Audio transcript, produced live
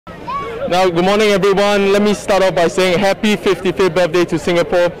Now, good morning everyone. Let me start off by saying happy 55th birthday to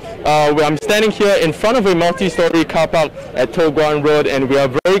Singapore. I'm standing here in front of a multi-story car park at Toh Guan Road, and we are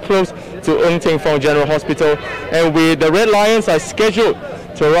very close to Teng Fong General Hospital. And the Red Lions are scheduled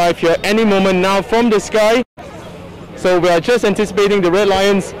to arrive here any moment now from the sky. So we are just anticipating the Red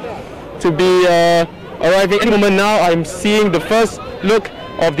Lions to be arriving any moment now. I'm seeing the first look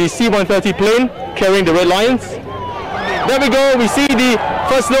of the C-130 plane carrying the Red Lions. There we go. We see the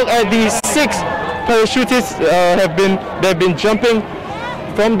first look at the 6 parachutists they've been jumping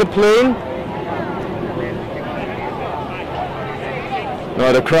from the plane.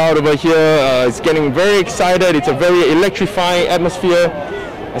 Now the crowd over here is getting very excited. It's a very electrifying atmosphere.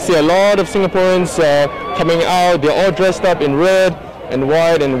 I see a lot of Singaporeans coming out. They're all dressed up in red and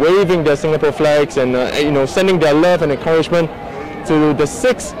white and waving their Singapore flags and sending their love and encouragement to the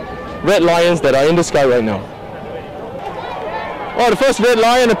 6 Red Lions that are in the sky right now. Oh, the first Red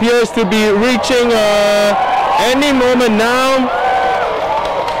Lion appears to be reaching any moment now.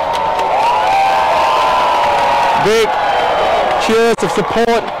 Big cheers of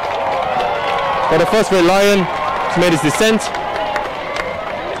support for the first Red Lion who's made his descent.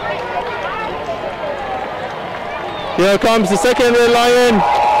 Here comes the second Red Lion,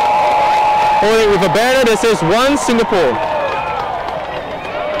 holding with a banner that says "One Singapore."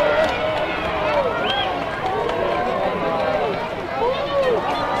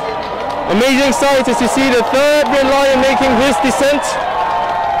 Amazing sight as you see the third Red Lion making his descent.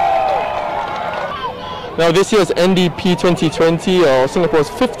 Now this year's NDP 2020, or Singapore's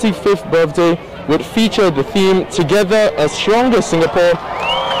 55th birthday, would feature the theme "Together a Stronger Singapore"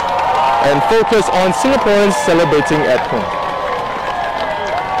 and focus on Singaporeans celebrating at home.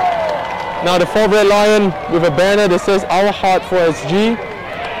 Now the fourth Red Lion with a banner that says "Our Heart for SG."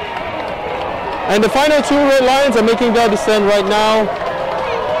 And the final 2 Red Lions are making their descent right now.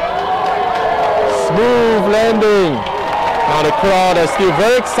 Smooth landing. Now the crowd are still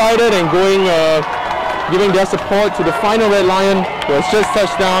very excited and giving their support to the final Red Lion who has just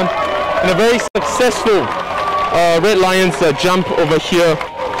touched down in a very successful Red Lions jump over here.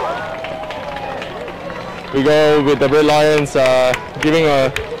 We go with the Red Lions giving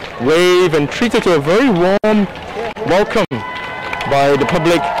a wave and treated to a very warm welcome by the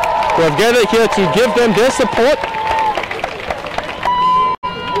public who have gathered here to give them their support.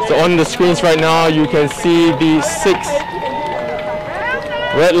 So on the screens right now you can see the 6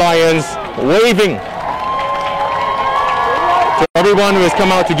 Red Lions waving to everyone who has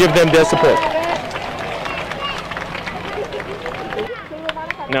come out to give them their support.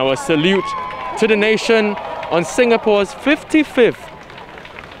 Now a salute to the nation on Singapore's 55th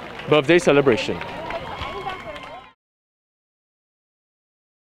birthday celebration.